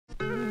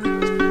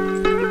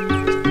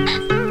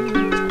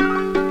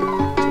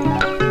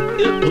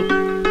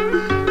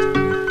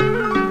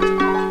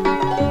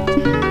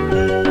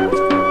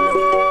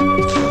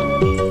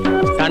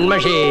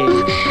കൺമഷി.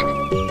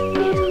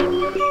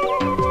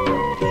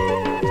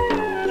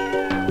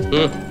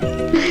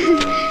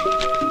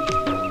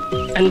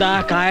 എന്താ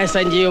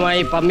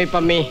കായസഞ്ചിയുമായി പമ്മി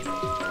പമ്മി?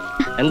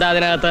 എന്താ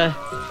അതിനകത്ത്?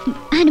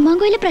 ഹനുമാൻ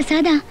കോയിലെ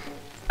പ്രസാദ.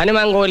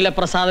 ഹനുമാൻ കോയിലെ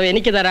പ്രസാദം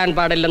എനിക്ക് തരാൻ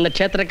പാടില്ലെന്ന്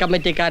ക്ഷേത്ര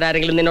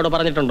കമ്മിറ്റിക്കാരെങ്കിലും നിന്നോട്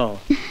പറഞ്ഞിട്ടുണ്ടോ?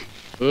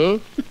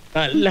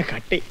 നല്ല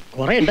കട്ടി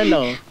കുറെ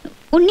ഉണ്ടല്ലോ.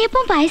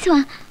 ഉണ്ണിയപ്പം പായസമാ.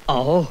 ഓ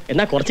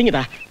എന്നാ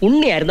കുറച്ചിങ്ങിതാ.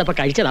 ഉണ്ണിയായിരുന്നപ്പോ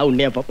കഴിച്ചതാ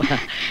ഉണ്ണിയപ്പം.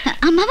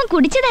 അമ്മാവൻ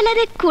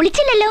കുടിച്ചതല്ലാതെ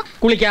കുളിച്ചില്ലല്ലോ.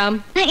 കുളിക്കാം.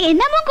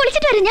 എന്നാ മോൻ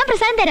കുളിച്ചിട്ട് വരും, ഞാൻ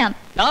പ്രസാദം തരാം.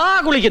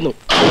 കുളിക്കുന്നു.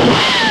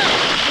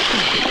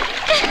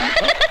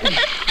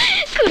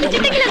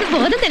 കുളിച്ചിട്ടെങ്കിലും അത്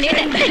ബോധം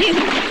തെളിയട്ടെ.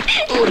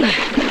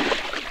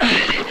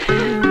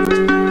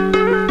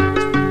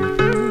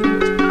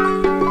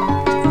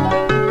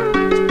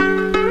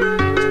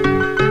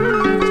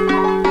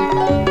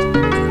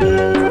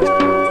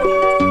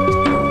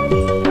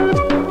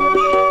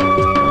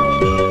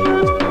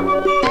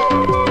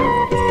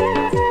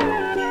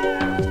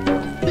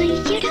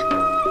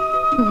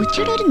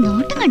 പൂച്ചയുടെ ഒരു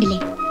നോട്ടം കണ്ടില്ലേ?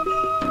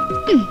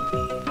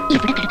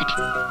 ഇവിടെ കിടക്കട്ടെ.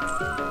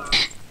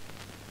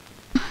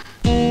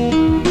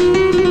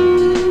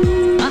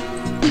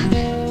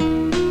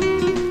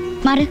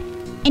 മാറ്,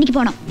 എനിക്ക്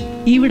പോണം.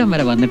 ഇവിടം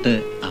വരെ വന്നിട്ട്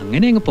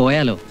അങ്ങനെ അങ്ങ്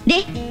പോയാലോ? ദേ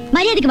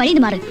മര്യാദക്ക്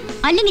വഴിന്ന് മാറ്,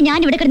 അല്ലെങ്കിൽ ഞാൻ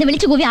ഇവിടെ കിടന്ന്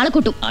വിളിച്ചു കൂവി ആളെ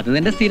കൂട്ടും. അത്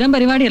നിന്റെ സ്ഥിരം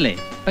പരിപാടിയല്ലേ.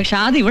 പക്ഷെ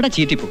അത് ഇവിടെ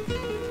ചീറ്റിപ്പോ.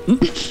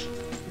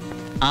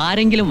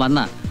 ആരെങ്കിലും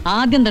വന്നാ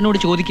ആദ്യം തന്നോട്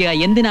ചോദിക്കുക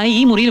എന്തിനായി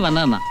ഈ മുറിയിൽ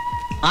വന്നതെന്നാ.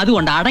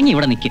 അതുകൊണ്ട് അടങ്ങി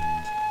ഇവിടെ നിൽക്കും.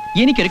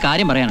 എനിക്കൊരു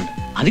കാര്യം പറയാനുണ്ട്,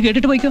 അത്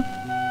കേട്ടിട്ട് പോയിക്കോ.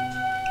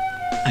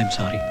 I am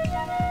sorry.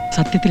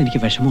 സത്യത്തിൽ എനിക്ക്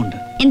വിഷമമുണ്ട്.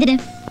 എന്തിന്?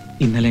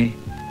 ഇന്നലെ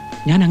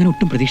ഞാൻ അങ്ങനെ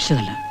ഒട്ടും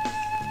പ്രതീക്ഷിച്ചതല്ല.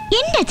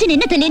 എന്റെ അച്ഛൻ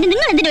എന്നെ തല്ലേന്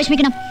നിങ്ങൾ എന്തിനു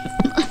വിഷമിക്കണം?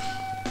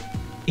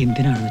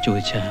 എന്തിനാണെന്ന്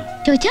ചോദിച്ചാ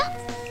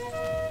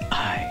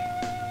ഐ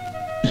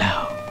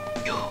ലവ്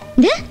യു.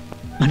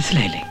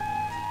 മനസ്സിലായില്ലേ?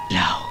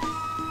 ലവ്,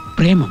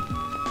 പ്രേമം,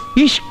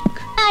 ഇഷ്ക്.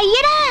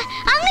 അയ്യടാ,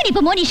 അങ്ങനെ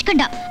ഇപ്പൊ മോൻ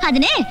ഇഷ്കണ്ട.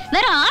 അതിനെ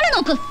വേറെ ആള്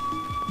നോക്ക്.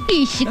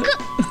 ഇഷ്ക്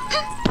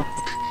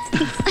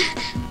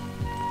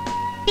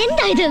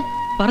എന്താ ഇത്?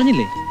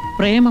 പറഞ്ഞില്ലേ,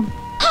 പ്രേമം.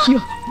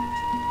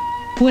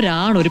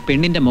 ഒരാൺ ഒരു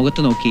പെണ്ണിന്റെ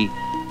മുഖത്ത് നോക്കി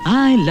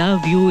ഐ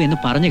ലവ് യു എന്ന്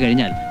പറഞ്ഞു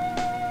കഴിഞ്ഞാൽ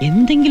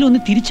എന്തെങ്കിലും ഒന്ന്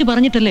തിരിച്ചു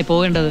പറഞ്ഞിട്ടല്ലേ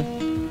പോകേണ്ടത്?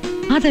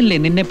 അതല്ലേ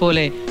നിന്നെ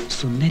പോലെ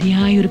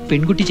സുന്ദരിയായ ഒരു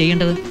പെൺകുട്ടി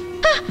ചെയ്യേണ്ടത്?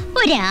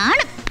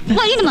 ഒരാണ്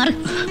മാറ്.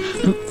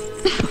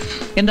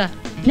 എന്താ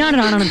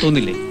ഞാനൊരാണെന്ന്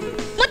തോന്നില്ലേ?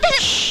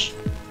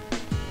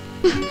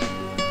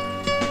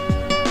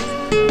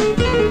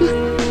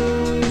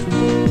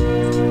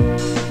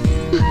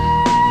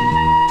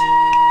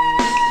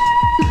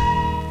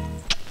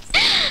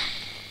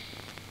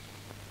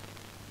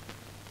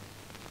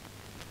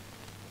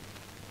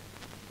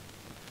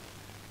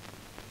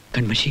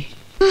 കൺമഷി,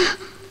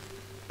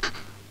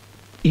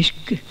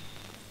 ഇഷ്ക്.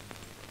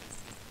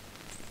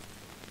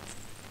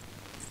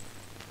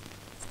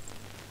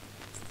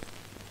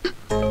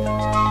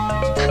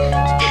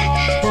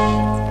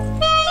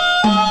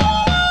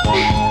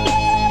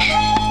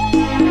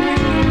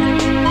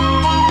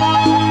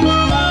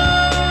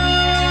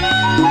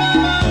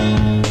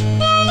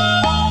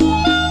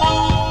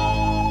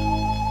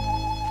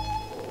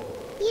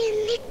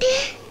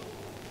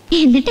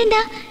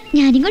 എന്നിട്ടെന്താ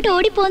ഞാനിങ്ങോട്ട്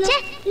ഓടിപ്പോന്നു.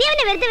 നീ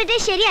അവനെ വെറുതെ വിട്ടേ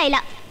ശരിയായില്ല.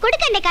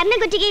 കൊടുക്കണ്ടേ കർണ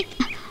കുറ്റിക്ക്?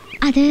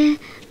 അത്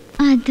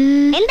അത്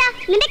എന്താ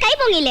നിന്റെ കൈ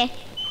പൊങ്ങിയില്ലേ?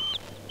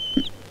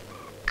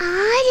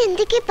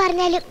 ആരെന്തൊക്കെ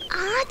പറഞ്ഞാലും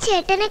ആ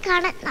ചേട്ടനെ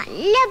കാണാൻ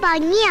നല്ല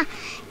ഭംഗിയാ.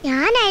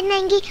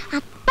 ഞാനായിരുന്നെങ്കിൽ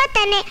അപ്പ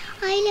തന്നെ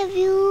ഐ ലവ്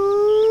യു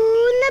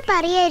എന്ന്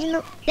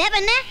പറയായിരുന്നു.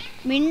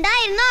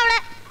 മിണ്ടായിരുന്നു. അവിടെ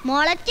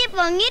മുളച്ച്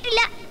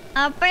പൊങ്ങിയിട്ടില്ല.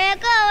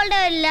 അപ്പോഴേക്കും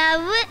അവളുടെ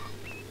ലവ്.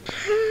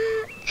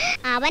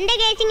 അവന്റെ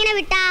കേസ് ഇങ്ങനെ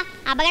വിട്ടാ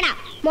അപകടം.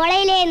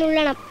 മുളയിലേ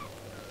നുള്ളണം.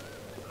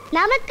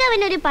 നമുക്ക്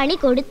അവനൊരു പണി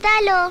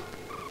കൊടുത്താലോ?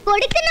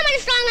 കൊടുക്കുന്ന മന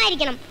സ്ട്രോങ്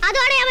ആയിരിക്കണം.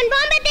 അതോടെ അവൻ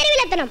ബോംബെ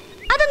തെരുവിലെത്തണം.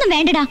 അതൊന്നും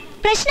വേണ്ടടാ,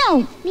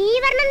 പ്രശ്നമാവും. നീ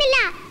വരണമെന്നില്ല,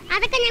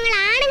 അതൊക്കെ ഞങ്ങൾ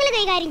ആണുങ്ങൾ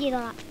കൈകാര്യം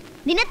ചെയ്തോളാം.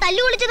 നിന്നെ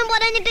തല്ലു വിളിച്ചതും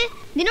പോരാഞ്ഞിട്ട്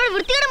നിന്നോട്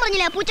വൃത്തികേടും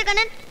പറഞ്ഞില്ല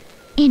പൂച്ചക്കണ്ണൻ?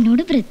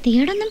 എന്നോട്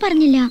വൃത്തികേടൊന്നും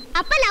പറഞ്ഞില്ല.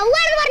 അപ്പൊ ലവ്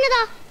ആണെന്ന്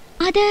പറഞ്ഞതോ?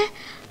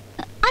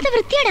 അത്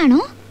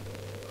വൃത്തികേടാണോ?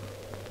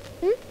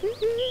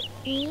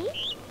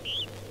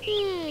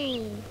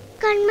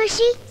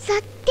 കൺമഷി,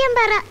 സത്യം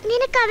പറ,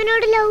 നിനക്ക്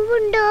അവനോട് ലവ്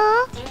ഉണ്ടോ?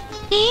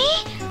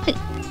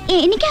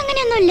 എനിക്ക്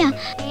അങ്ങനെയൊന്നുമില്ല.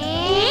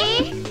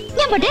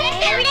 ഞാൻ പോട്ടെ.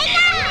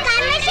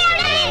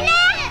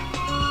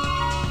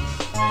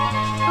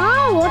 ആ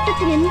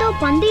ഓട്ടത്തിന് എന്തോ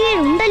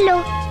പന്തികേടുണ്ടല്ലോ.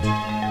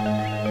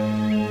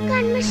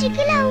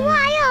 കൺമഷിക്ക് ലവ്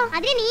ആയോ?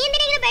 അതിന് നീ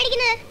എന്തിനെങ്കിലും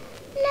പേടിക്കുന്നത്?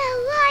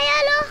 ലവ്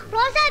ആയാലോ?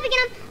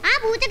 പ്രോത്സാഹിപ്പിക്കണം. ആ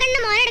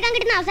പൂച്ചക്കണ്ണിന് മോനെടുക്കാൻ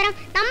കിട്ടുന്ന അവസരം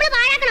നമ്മൾ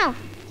പാഴാക്കണോ?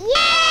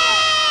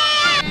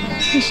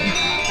 കൃഷ്ണ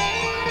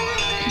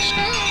കൃഷ്ണ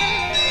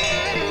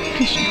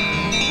കൃഷ്ണ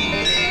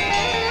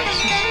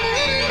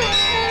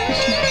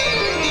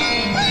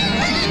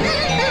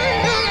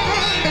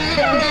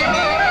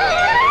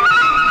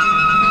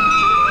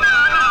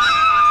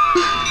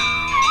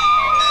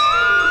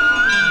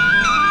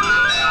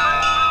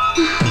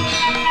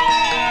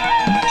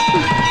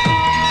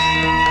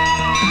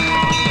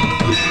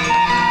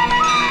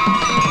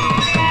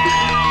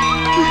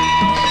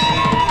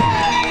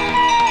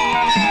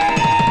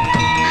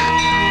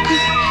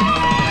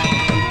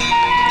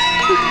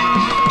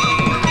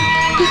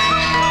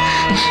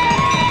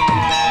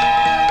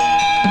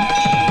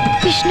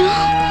വിഷ്ണു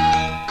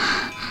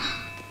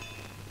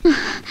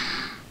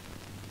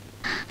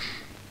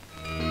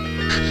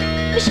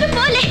വിഷ്ണു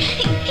പോലെ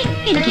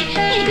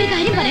എനിക്കൊരു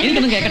കാര്യം പറയാം.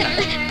 എനിക്കൊന്നും കേൾക്കണ്ട.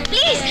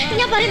 പ്ലീസ്,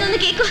 ഞാൻ പറയുന്നത്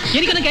കേൾക്കൂ.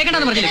 എനിക്കൊന്നും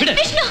കേൾക്കണ്ടെന്ന് പറഞ്ഞില്ലേ? വിട്.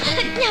 വിഷ്ണു,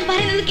 ഞാൻ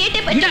പറയുന്നത്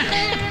കേട്ടേ പറ്റൂ.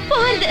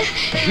 പോരുത്.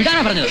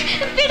 വിടാനാ പറഞ്ഞത്?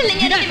 വിടില്ല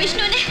ഞാൻ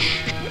വിഷ്ണുവിനെ.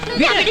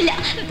 ഞാൻ വിടില്ല.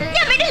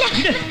 ഞാൻ വിടില്ല.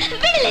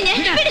 വിടില്ല ഞാൻ.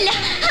 വിടില്ല.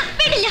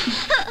 വിടില്ല.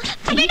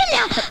 വിടില്ല.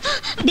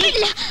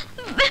 വിടില്ല.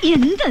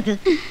 എന്തത്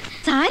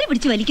സാരി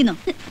പിടിച്ച് വലിക്കുന്നു?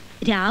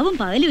 രാവും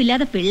പകലും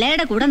ഇല്ലാതെ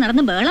പിള്ളേരുടെ കൂടെ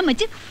നടന്ന് ബേളം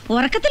വെച്ച്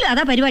ഉറക്കത്തിൽ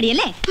അതാ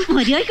പരിപാടിയല്ലേ?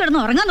 മര്യാദയ്ക്ക് കിടന്ന്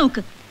ഉറങ്ങാൻ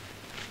നോക്ക്.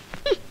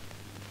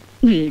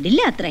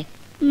 വീടില്ല അത്രേ.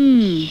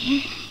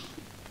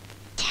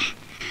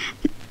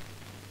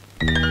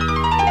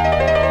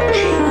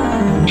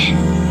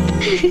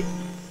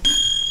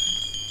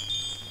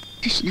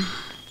 കൃഷ്ണ,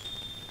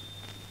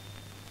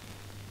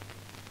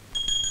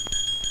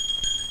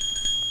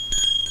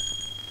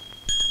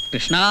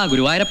 കൃഷ്ണ,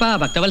 ഗുരുവായൂരപ്പ,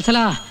 ഭക്തവത്സല,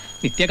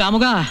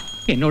 നിത്യകാമുക,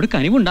 എന്നോട്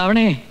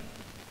കനിവുണ്ടാവണേ.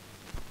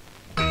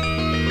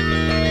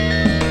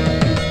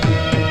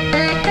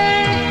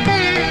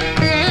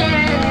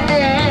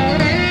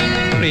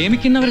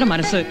 പ്രേമിക്കുന്നവരുടെ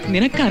മനസ്സ്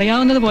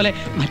നിനക്കറിയാവുന്നത് പോലെ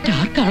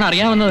മറ്റാർക്കാണ്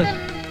അറിയാവുന്നത്?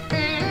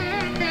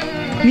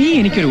 നീ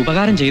എനിക്കൊരു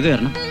ഉപകാരം ചെയ്തു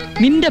തരണം.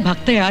 നിന്റെ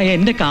ഭക്തയായ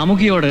എന്റെ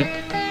കാമുകിയോട്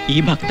ഈ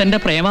ഭക്തന്റെ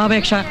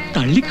പ്രേമാപേക്ഷ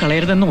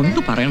തള്ളിക്കളയരുതെന്ന്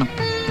ഒന്ന് പറയണം.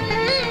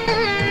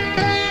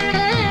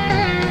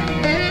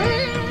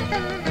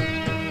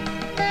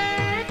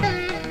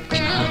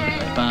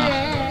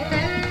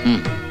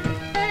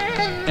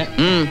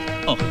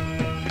 ഓ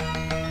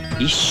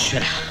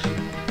ഈശ്വര,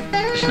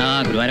 കൃഷ്ണ,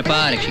 ഗുരുവായൂരപ്പ,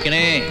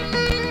 രക്ഷിക്കണേ.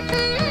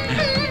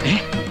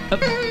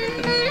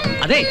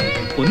 അതെ,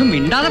 ഒന്നും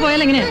മിണ്ടാതെ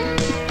പോയാൽ എങ്ങനെ?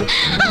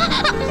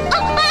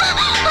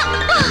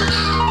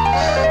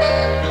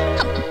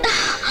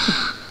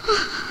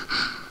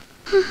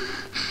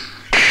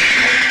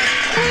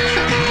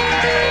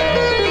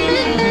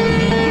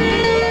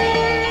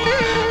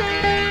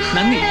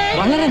 നന്ദി,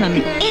 വളരെ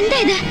നന്ദി. എന്താ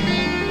ഇത്?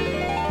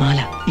 മാല.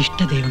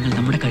 ഇഷ്ടദൈവങ്ങൾ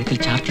നമ്മുടെ കഴുത്തിൽ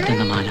ചാർത്തി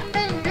തന്ന മാല.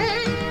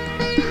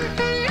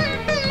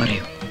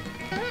 പറയൂ,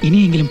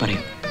 ഇനിയെങ്കിലും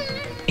പറയൂ,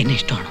 എന്നെ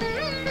ഇഷ്ടമാണോ?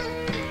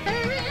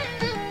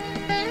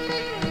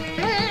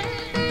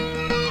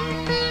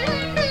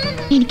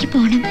 എനിക്ക്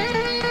പോണം.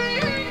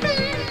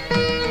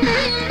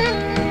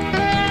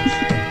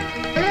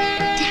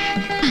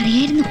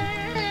 പറയായിരുന്നു.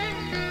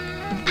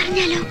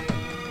 പറഞ്ഞാലോ?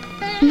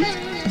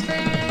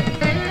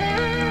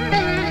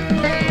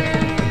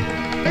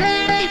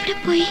 എവിടെ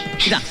പോയി?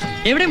 ഇതാ,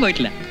 എവിടെയും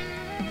പോയിട്ടില്ല.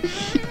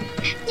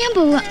 ഞാൻ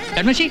പോവാ.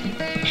 കൺമഷി,